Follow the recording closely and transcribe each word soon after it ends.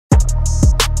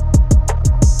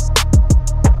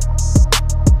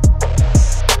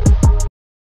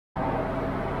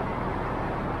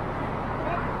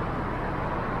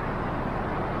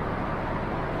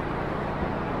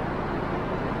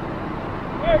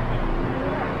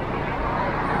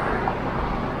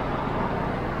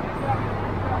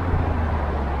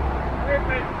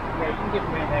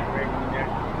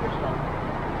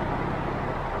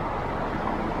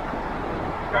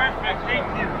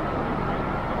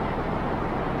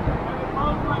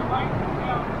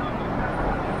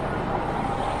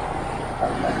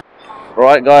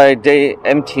Right, guy,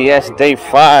 MTS day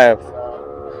 5.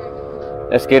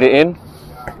 Let's get it in.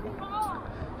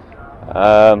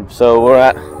 So we're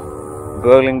at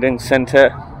Burlington Center.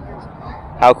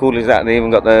 How cool is that? They even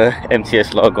got the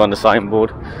MTS logo on the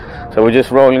signboard. So we're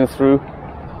just rolling through.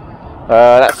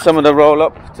 That's some of the roll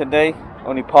up today,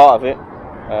 only part of it.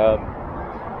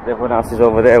 Everyone else is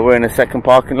over there. We're in the second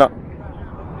parking lot.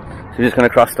 So we're just going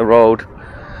to cross the road.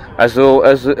 As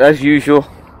usual,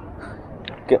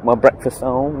 get my breakfast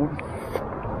on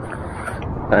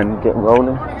and get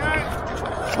rolling.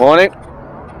 Morning.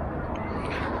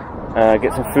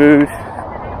 Get some food.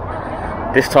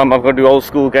 This time I've got to do old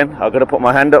school again. I've got to put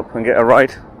my hand up and get a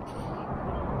ride.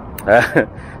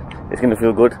 It's going to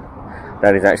feel good.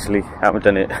 That is actually, I haven't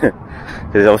done it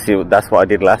because obviously that's what I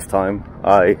did last time.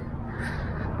 I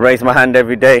raised my hand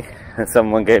every day and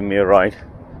someone gave me a ride.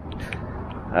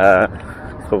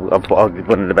 So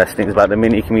one of the best things about the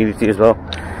Mini community as well,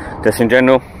 just in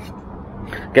general.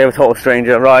 Gave a total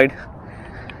stranger a ride.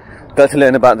 Got to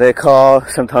learn about their car,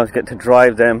 sometimes get to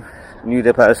drive them, knew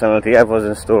their personality, everyone's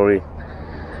a story,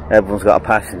 everyone's got a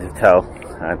passion to tell,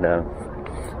 and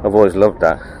I've always loved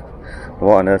that.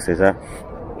 What on earth is that?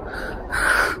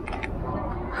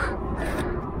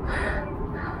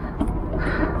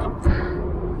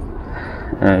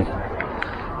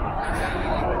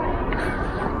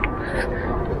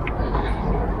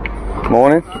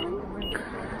 Morning.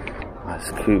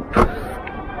 That's cute.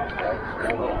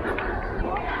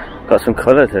 Got some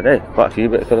colour today, quite a few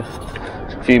bit of colour.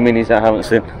 A few minis I haven't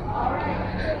seen.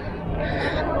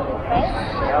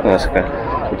 That's okay.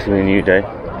 It's a new day.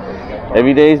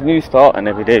 Every day is a new start and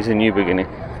every day is a new beginning.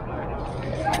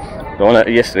 Don't let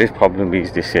yesterday's problem be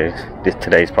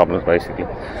today's problems basically.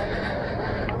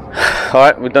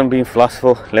 Alright, we're done being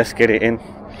philosophical. Let's get it in.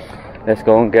 Let's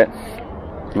go and get.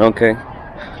 Okay.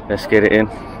 Let's get it in.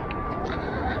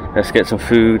 Let's get some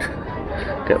food.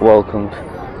 Get welcomed.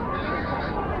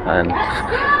 And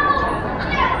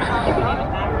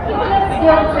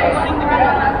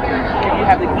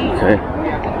okay.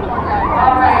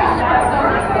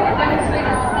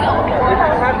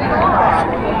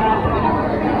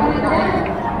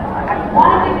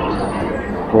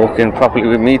 Walking properly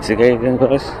with me today again,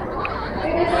 guys.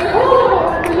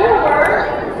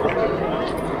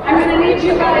 I'm gonna need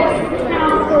you guys.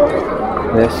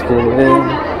 Let's get it in.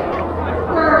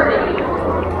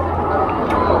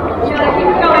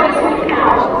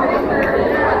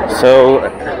 So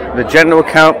the general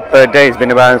count per day has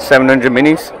been about 700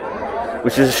 minis,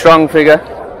 which is a strong figure.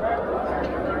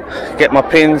 Get my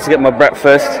pins, get my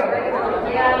breakfast,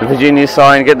 the Virginia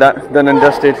sign, get that done and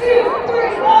dusted.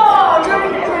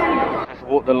 Just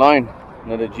walk the line,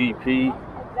 another GP.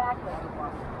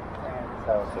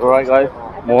 Alright guys,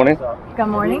 morning. Good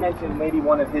morning. He mentioned maybe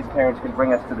one of his parents can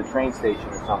bring us to the train station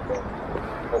or something.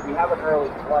 But we have an early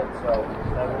flight, so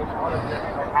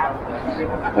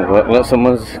well,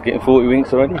 someone's getting 40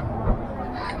 winks already.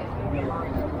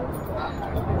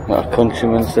 Not a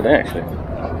countryman's today, actually.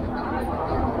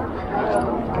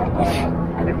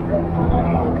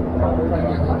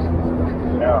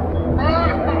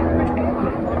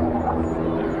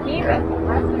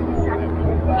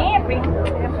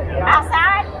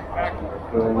 Outside?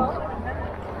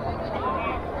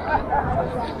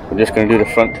 We're just going to do the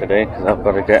front today because I've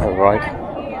got to get a ride.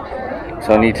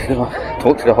 So I need to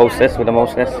talk to the hostess with the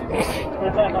mostess. That's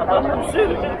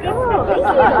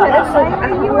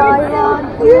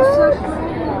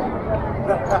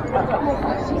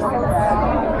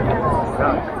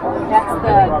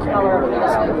the color of the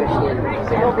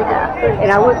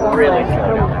and I wouldn't really.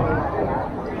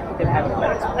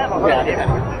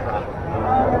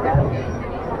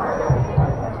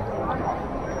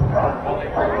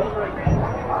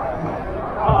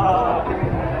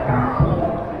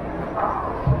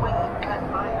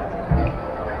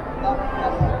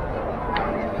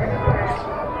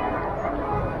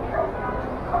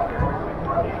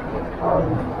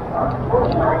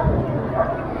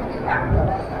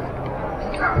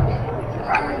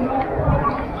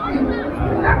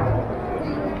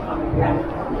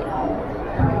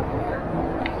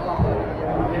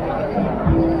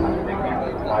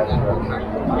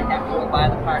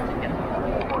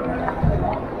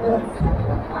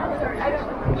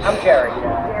 I'm Jerry.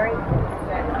 Jerry.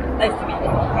 Nice to meet you.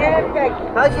 And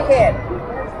how's your head?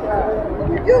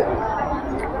 Good.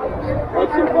 Have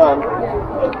some fun.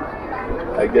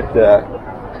 I get the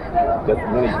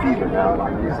mini fever now.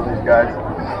 I'm used to these guys.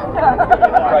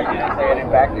 Probably didn't say it in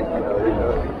back.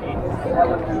 I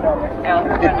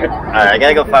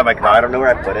gotta go find my car. I don't know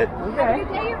where I put it.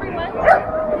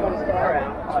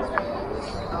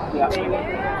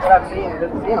 What I've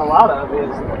seen a lot of is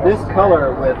this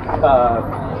color with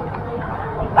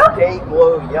day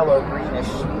glow yellow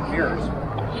greenish mirrors.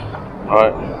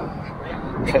 Alright,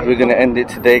 so we're going to end it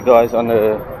today, guys, on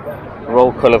the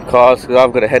roll call of cars, because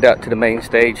I've got to head out to the main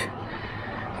stage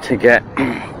to get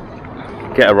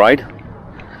a ride.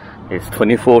 It's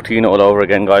 2014 all over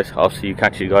again, guys. I'll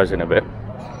catch you guys in a bit.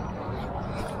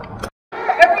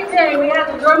 Every day we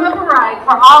have to drum up a ride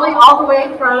for Ollie all the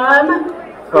way from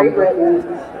Great Britain.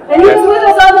 And he's with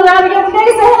us on the round again today.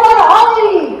 Say hello to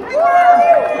Ollie!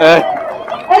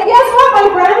 And guess what,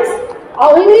 my friends?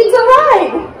 Ollie needs a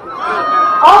ride.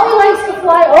 Ollie likes to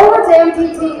fly over to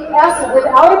MTTS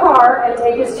without a car and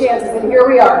take his chances, and here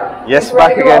we are. Yes,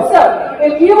 back again. So,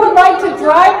 if you would like to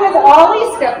drive with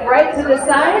Ollie, step right to the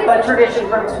side. A tradition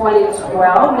from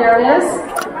 2012, there it is.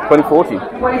 2014.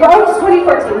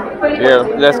 2014. Yeah,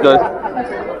 let's go.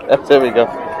 There we go.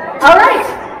 All right.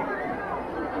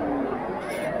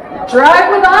 Drive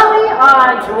with Ollie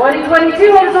on 2022.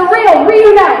 It's a real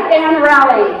reunite and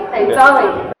rally. Thanks,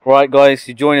 Ollie. Right, guys,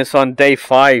 you join us on day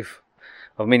 5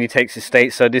 of Mini Takes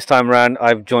Estate. So this time around,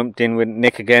 I've jumped in with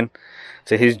Nick again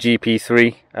to his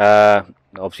GP3.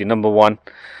 Obviously, number 1.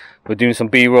 We're doing some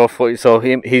B-roll footage, so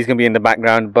he's going to be in the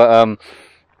background. But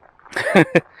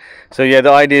so yeah,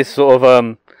 the idea is sort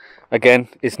of again,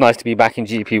 it's nice to be back in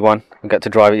GP1. I got to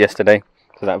drive it yesterday,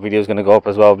 so that video is going to go up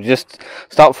as well. But just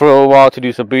stop for a while to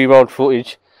do some B-roll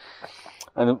footage.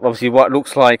 And obviously what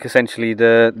looks like essentially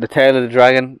the tail of the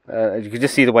dragon. You can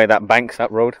just see the way that banks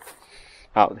that road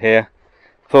out here.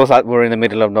 Feels like we're in the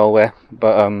middle of nowhere,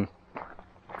 but I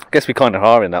guess we kind of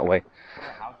are in that way.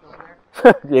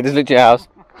 Yeah, there's literally a house.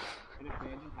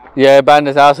 Yeah,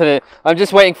 abandoned house, isn't it? I'm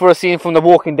just waiting for a scene from The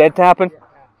Walking Dead to happen.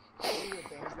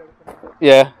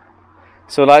 Yeah.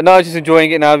 So like, no, just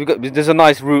enjoying it now. There's a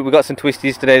nice route. We got some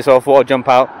twisties today, so I thought I'd jump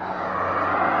out,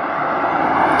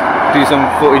 do some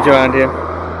footage around here.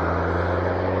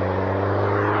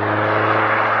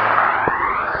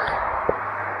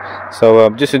 So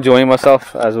just enjoying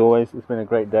myself as always. It's been a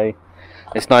great day.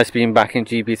 It's nice being back in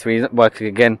GP3 working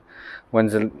again.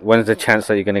 When's the chance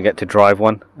that you're going to get to drive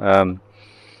one,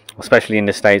 especially in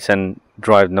the States, and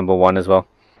drive number 1 as well.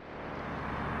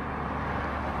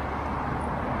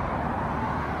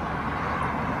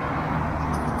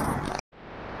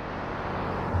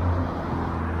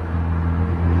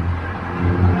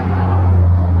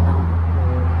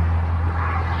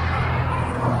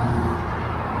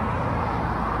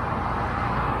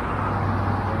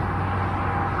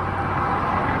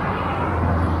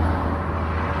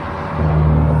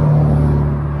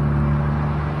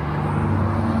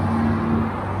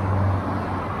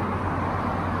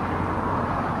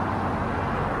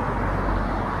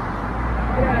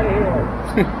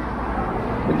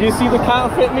 Did you see the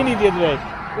counterfeit Mini the other day?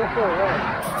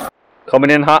 Coming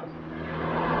in hot.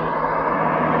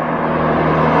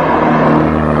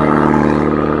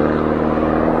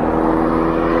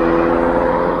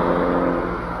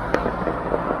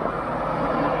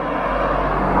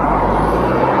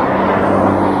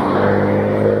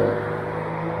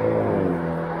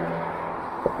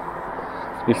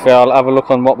 To be fair, I'll have a look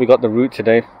on what we got the route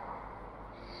today.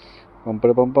 Bum,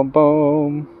 ba, bum, bum,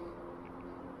 bum.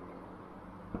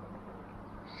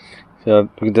 So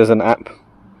there's an app.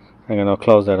 Hang on, I'll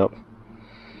close that up.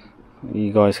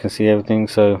 You guys can see everything.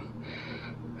 So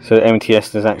MTS,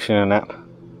 there's actually an app.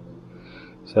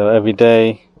 So every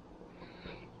day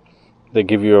they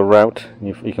give you a route.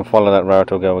 You can follow that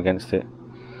route or go against it.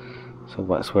 So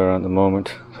that's where we're at the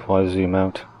moment. If I zoom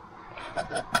out.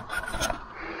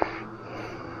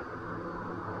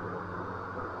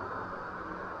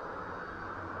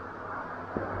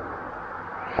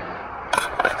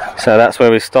 So that's where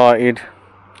we started,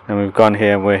 and we've gone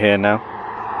here, and we're here now.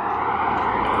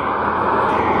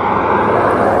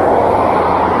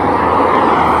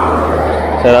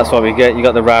 So that's what we get. You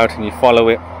got the route and you follow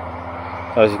it.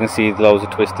 So as you can see, loads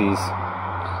of twisties.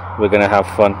 We're gonna have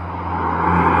fun.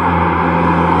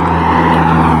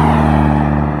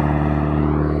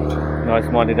 Nice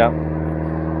modded out.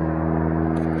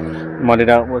 Modded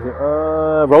out, was it?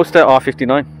 Roadster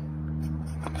R59.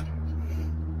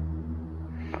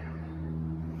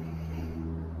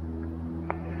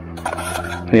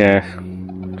 Yeah,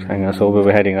 hang on, so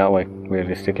we're heading that way,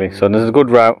 realistically. So there's a good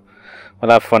route,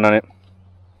 we'll have fun on it.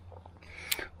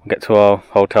 We'll get to our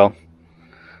hotel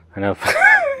and have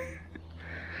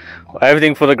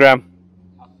everything for the gram.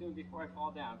 I'll soon before I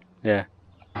fall down. Yeah.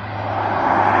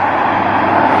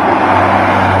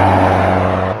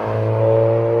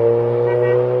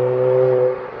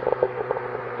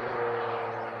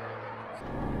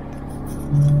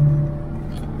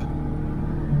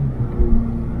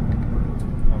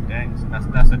 Oh dang, so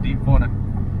that's a deep corner.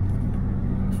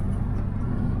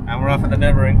 And we're off at the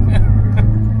Nürburgring.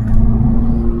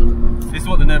 This is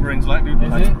what the Nürburgring's like, dude.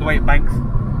 Like, the way it banks.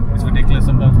 It's ridiculous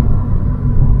sometimes.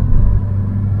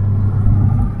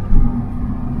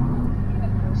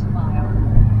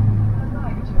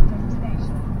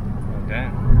 Oh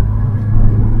damn.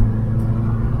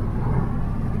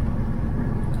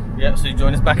 Yeah, so you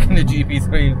join us back in the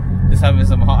GP3, just having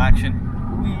some hot action.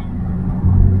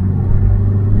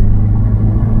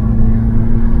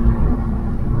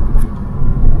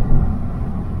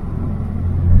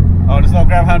 Oh, there's no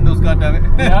grab handles, goddammit.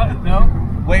 No, no.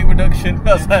 Weight reduction.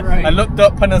 I was like, right. I looked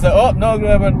up and I was like, oh, no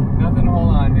grabbing. Nothing to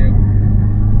hold on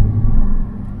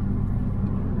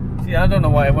to. See, I don't know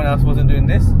why everyone else wasn't doing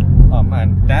this. Oh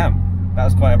man, damn. That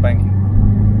was quite a banking.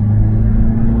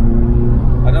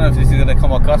 I don't know if this is going to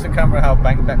come across in camera how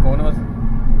banked that corner was.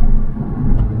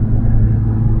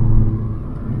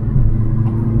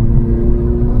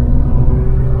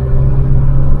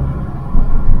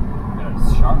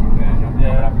 It's sharp, man.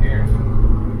 Up here.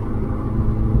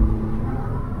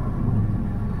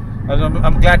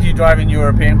 I'm glad you're driving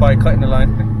European by cutting the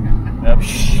line. Yep.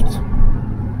 Shit.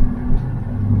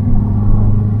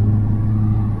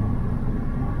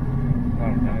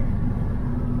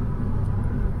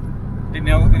 We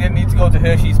didn't need to go to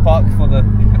Hershey's Park for the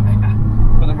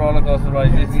roller coaster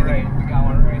ride. That's right. We got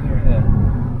one right here. Yeah.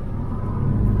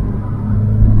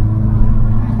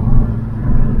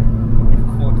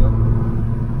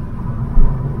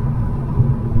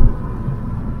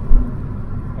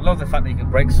 I love the fact that you can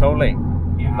brake so late.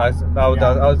 Yeah. I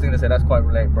was going to say that's quite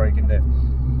late braking there.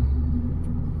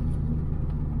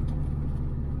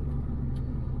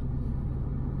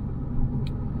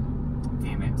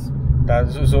 Damn it.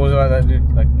 That's always like that,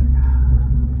 dude. Like,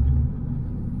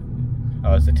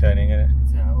 oh, it's the turning, isn't it?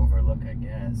 It's an overlook, I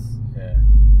guess. Yeah.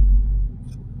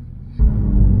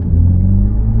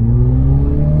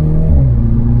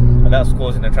 And that's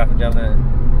causing a traffic jam there.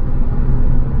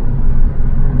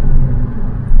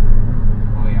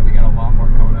 Oh yeah, we got a lot more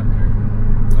coming up there.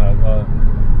 Oh god.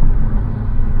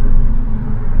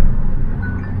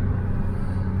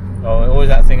 Oh, always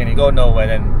that thing, and you go nowhere,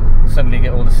 then suddenly you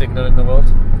get all the signal in the world.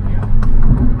 Yeah.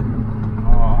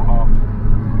 Oh.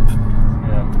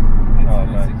 Yeah. It's Oh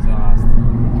man. exhaust.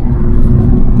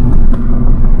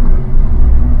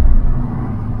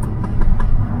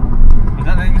 Is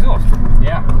that the exhaust?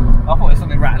 Yeah. I thought it was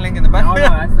something rattling in the back. Oh no,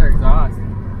 that's their exhaust.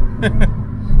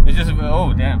 It's just,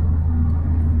 oh damn.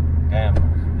 Damn.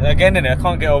 Again, I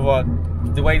can't get over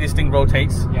the way this thing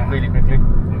rotates really quickly.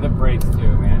 The brakes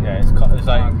too, man. Yeah, it's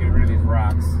like, get rid of these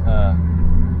rocks.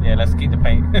 yeah, let's keep the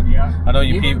paint. Yeah. I know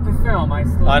you Even people. with the film, I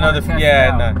still I know wanna test it yeah,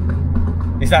 out.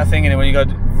 no. It's that thing in it when you go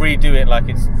to redo it, like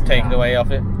it's taken away off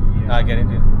it. Yeah. I get it,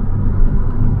 dude.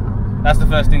 That's the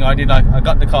first thing I did. Like, I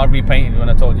got the car repainted when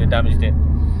I told you I damaged it.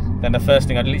 Then the first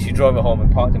thing I literally drove it home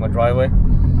and parked in my driveway.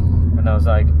 And I was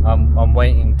like, I'm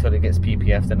waiting till it gets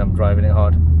PPF, then I'm driving it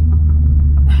hard.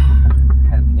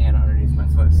 Had the hand underneath my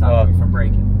foot, stopping me from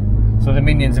braking. So the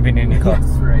minions have been in your car.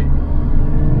 That's right.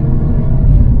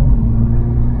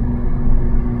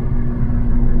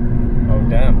 Oh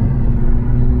damn.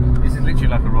 This is literally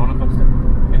like a roller coaster.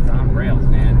 It's on rails,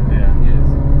 man. Yeah. It is.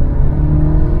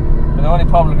 But the only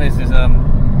problem is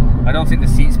I don't think the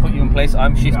seats put you in place.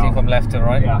 I'm shifting from left to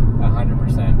right. Yeah,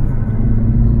 100%.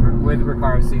 With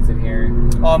Recaro seats in here.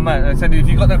 Oh man, I said if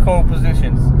you got the core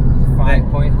positions,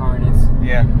 5-point harness.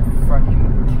 yeah.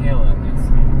 Fucking killing this.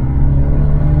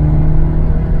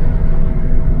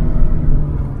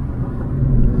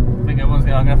 I think everyone's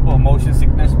gonna have to put a motion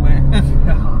sickness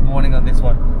warning on this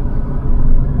one.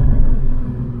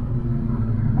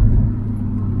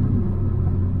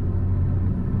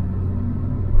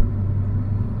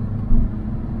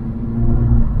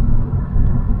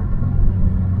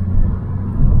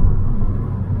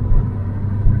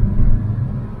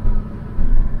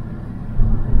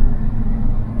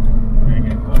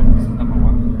 This is number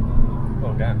 1.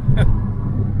 Oh damn.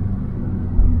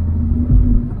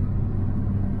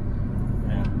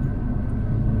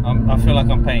 I feel like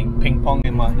I'm playing ping pong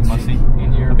in my seat.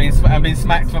 I've been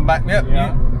smacked from back. Yep.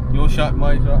 Yeah. Your shot,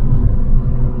 my shot.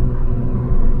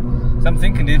 So I'm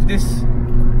thinking if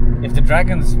the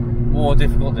Dragon's more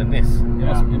difficult than this,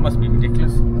 it must be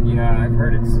ridiculous. Yeah, I've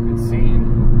heard it's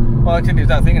insane. Well, actually, there's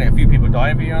that thing, and a few people die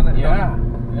every year on it. Yeah.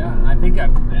 Yeah, I think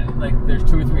there's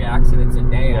 2 or 3 accidents a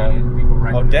day on it. People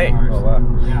wrecking Oh, day? cars. Oh wow.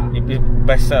 Yeah. You'd be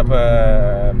best set up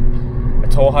a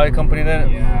tow hire company then.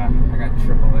 Yeah, I got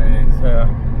AAA. So Yeah.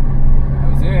 that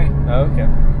was it. Oh, okay.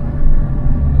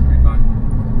 That was pretty fun.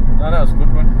 No, that was a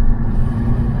good one.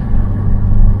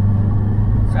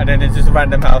 and then it's just a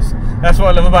random house. That's what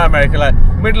I love about America. Like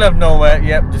middle of nowhere.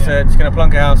 Yep, just gonna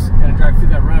plunk a house. Gotta drive through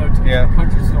that road to the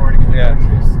country store to get the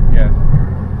groceries. Yeah.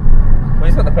 Well,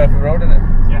 he's got the perfect road, isn't it?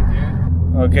 Yeah,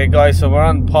 dude. Okay, guys. So we're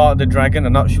on part of the Dragon.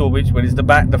 I'm not sure which, but it's the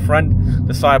back, the front,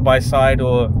 the side by side,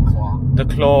 or the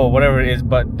claw, or whatever it is.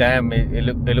 But damn, it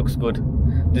looks good.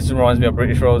 This reminds me of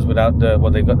British roads without the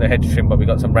they've got the hedge trim, but we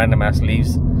got some random ass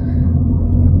leaves.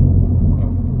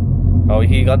 Oh,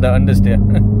 he got the understeer.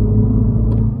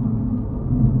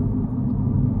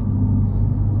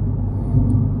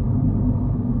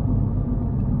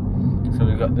 So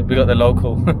we got the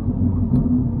local.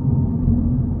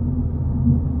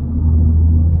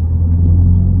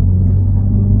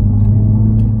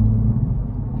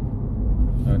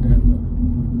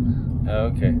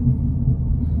 Okay.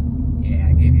 Yeah,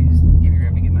 I gave you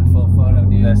room to get my full photo,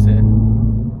 dude. That's it.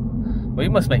 Well, you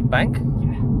must make bank.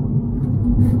 Yeah.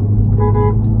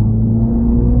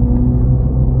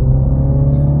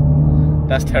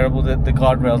 That's terrible that the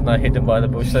guardrail's not hidden by the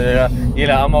bush. So you're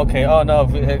like, I'm okay. Oh no,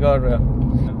 I've hit a guardrail.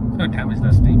 Oh damn, it's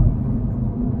not steep.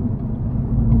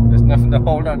 There's nothing to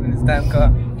hold on in this damn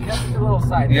car. Just a little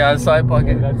side. Yeah, side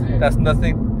pocket. That's it. That's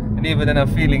nothing. And even then, I'm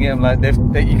feeling it. I'm like,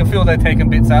 you can feel they're taking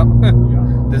bits out.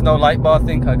 There's no light bar. I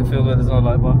think I can feel that there's no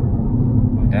light bar.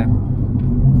 Oh damn.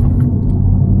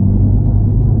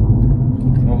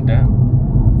 Oh damn.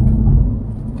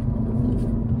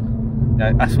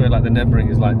 Yeah, I swear, like the Nürburgring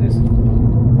is like this.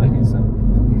 Like it's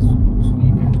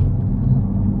sweet.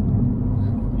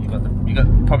 You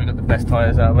probably got the best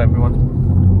tires out of everyone.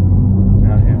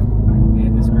 Out here.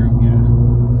 In this group, yeah.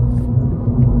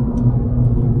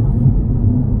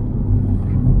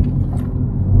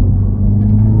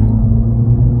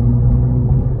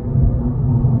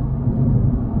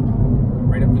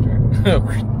 Right up the track.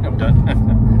 I'm done.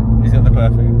 He's got the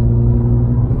perfect.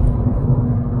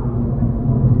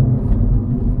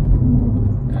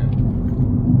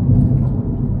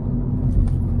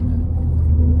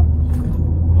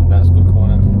 That's a good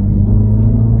corner.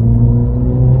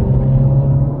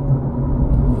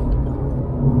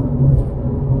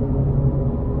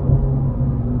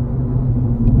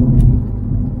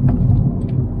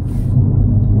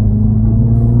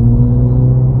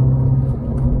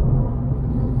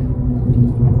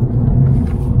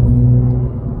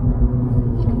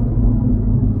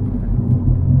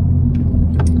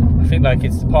 I think like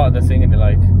it's part of the thing, and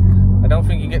like I don't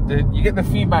think you get the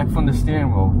feedback from the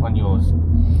steering wheel on yours,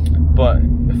 but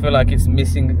I feel like it's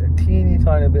missing a teeny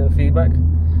tiny bit of feedback.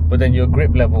 But then your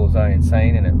grip levels are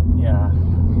insane, innit? Yeah.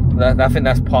 I think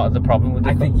that's part of the problem with it.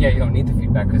 I think you don't need the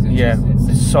feedback because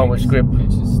it's so much grip.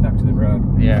 It's just stuck to the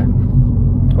road. Yeah.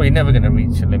 Well, you're never going to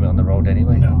reach a limit on the road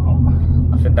anyway.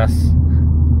 No. I think that's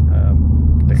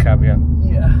the caveat.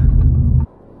 Yeah.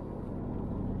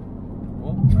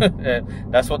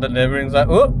 That's what the Nürburgring's like.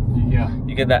 Oh, Yeah.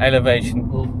 you get that elevation,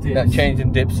 Dips. that change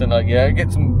in dips, and like you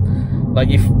get some, like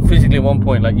you physically at one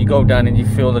point, like you go down and you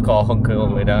feel the car hunker all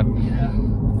the way down. Yeah.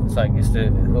 It's like it's the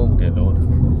oh dear lord.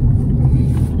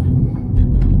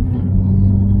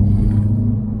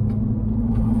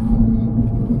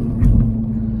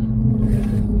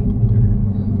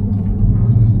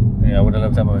 Yeah, I would have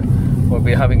loved that moment. We'll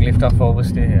be having lift off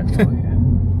oversteer here.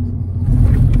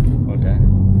 Okay.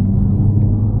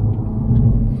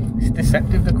 It's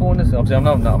deceptive, the corners. Obviously,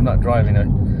 I'm not driving it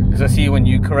because I see when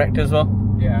you correct as well.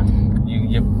 Yeah.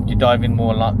 You dive in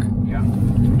more luck. Yeah.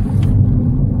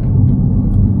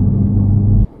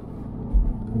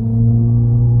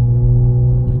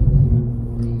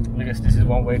 I guess this is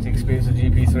one way to experience a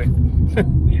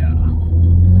GP3. Yeah.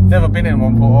 Never been in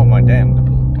one before. Oh my damn, the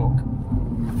torque.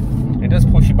 It does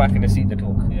push you back in the seat, the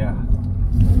torque. Yeah.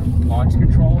 Launch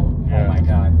control. Yeah. Oh my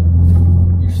god.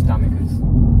 Your stomach is.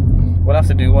 We'll have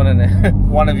to do one in there.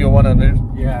 One of your 100.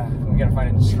 Yeah. We gotta find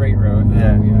it in a straight road.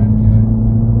 Yeah. We gotta do it.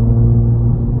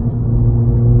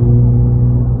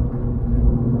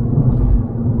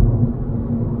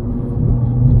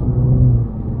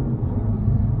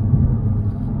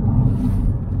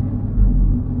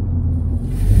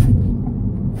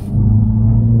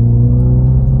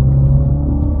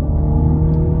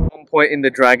 Point in the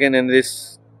Dragon, and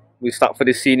we stop for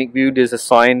this scenic view. There's a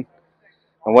sign,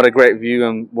 and what a great view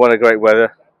and what a great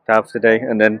weather to have today.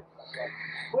 And then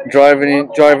driving in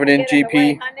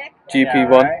GP1.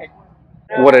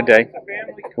 What a day!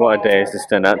 What a day has this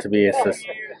turned out to be. It's just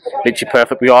literally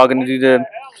perfect. We are going to do the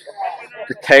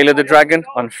tail of the Dragon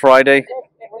on Friday.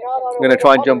 We're going to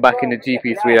try and jump back into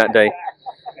GP3 that day,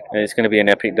 and it's going to be an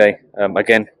epic day.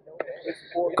 Again,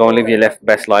 go and live your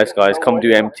best lives, guys. Come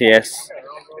do MTS.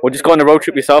 Or just go on a road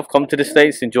trip yourself, come to the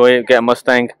States, enjoy it, get a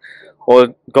Mustang,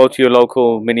 or go to your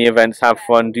local mini events, have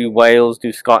fun, do Wales,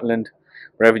 do Scotland,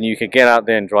 wherever you can get out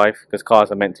there and drive, because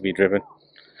cars are meant to be driven.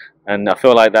 And I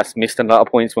feel like that's missed in a lot of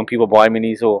points when people buy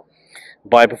minis or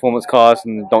buy performance cars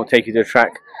and don't take you to the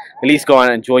track. At least go out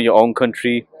and enjoy your own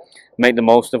country, make the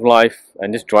most of life,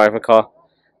 and just drive a car.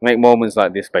 Make moments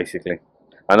like this, basically.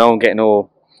 I know I'm getting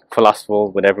all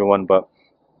philosophical with everyone, but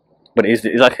it's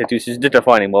like it's just a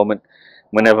defining moment.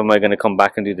 Whenever am I going to come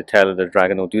back and do the Tail of the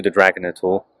Dragon, or do the Dragon at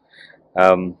all?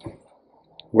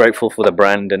 Grateful for the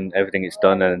brand and everything it's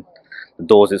done, and the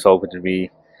doors it's opened to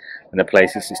me, and the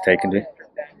places it's taken me.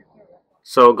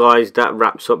 So guys, that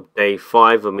wraps up day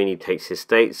 5 of Mini Takes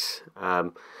Estates.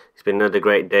 It's been another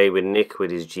great day with Nick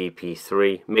with his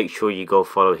GP3. Make sure you go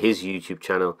follow his YouTube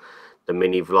channel, the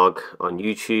Mini Vlog on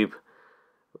YouTube.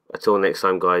 Until next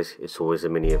time guys, it's always a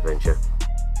mini adventure.